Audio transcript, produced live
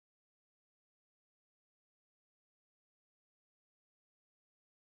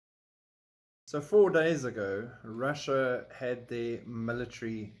So 4 days ago, Russia had their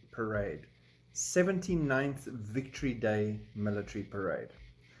military parade, 79th Victory Day military parade.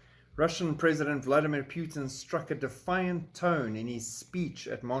 Russian President Vladimir Putin struck a defiant tone in his speech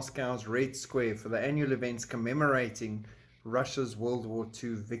at Moscow's Red Square for the annual events commemorating Russia's World War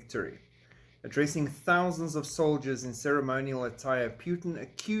II victory. Addressing thousands of soldiers in ceremonial attire, Putin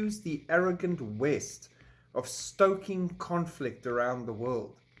accused the arrogant West of stoking conflict around the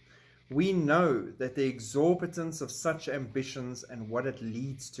world. We know that the exorbitance of such ambitions and what it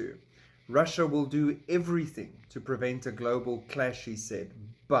leads to. Russia will do everything to prevent a global clash, he said,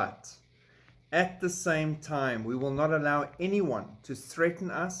 but at the same time, we will not allow anyone to threaten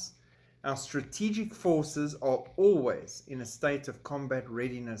us. Our strategic forces are always in a state of combat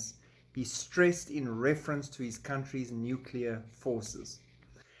readiness, he stressed in reference to his country's nuclear forces.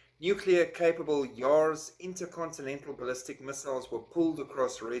 Nuclear-capable Yars intercontinental ballistic missiles were pulled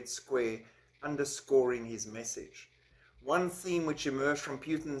across Red Square, underscoring his message. One theme which emerged from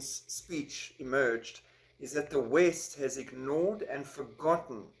Putin's speech is that the West has ignored and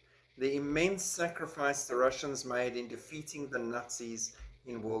forgotten the immense sacrifice the Russians made in defeating the Nazis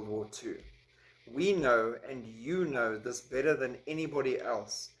in World War II. We know, and you know this better than anybody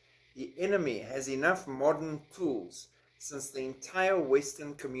else, the enemy has enough modern tools, since the entire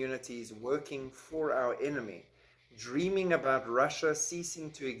Western community is working for our enemy, dreaming about Russia ceasing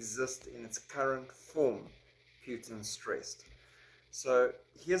to exist in its current form, Putin stressed. So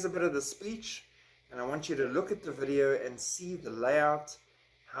here's a bit of the speech, and I want you to look at the video and see the layout,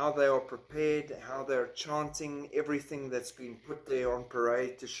 how they are prepared, how they're chanting, everything that's been put there on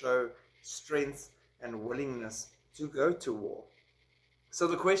parade to show strength and willingness to go to war. So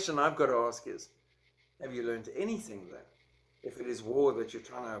the question I've got to ask is, have you learned anything then, if it is war that you're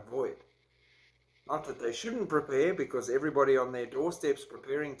trying to avoid? Not that they shouldn't prepare, because everybody on their doorsteps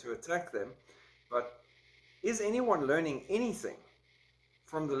preparing to attack them, but is anyone learning anything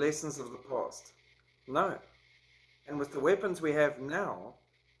from the lessons of the past? No. And with the weapons we have now,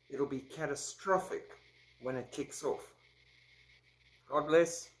 it'll be catastrophic when it kicks off. God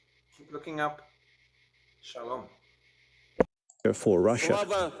bless. Keep looking up. Shalom. For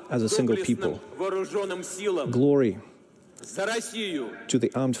Russia as a single people. Glory to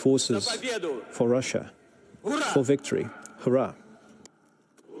the armed forces, for Russia, for victory. Hurrah!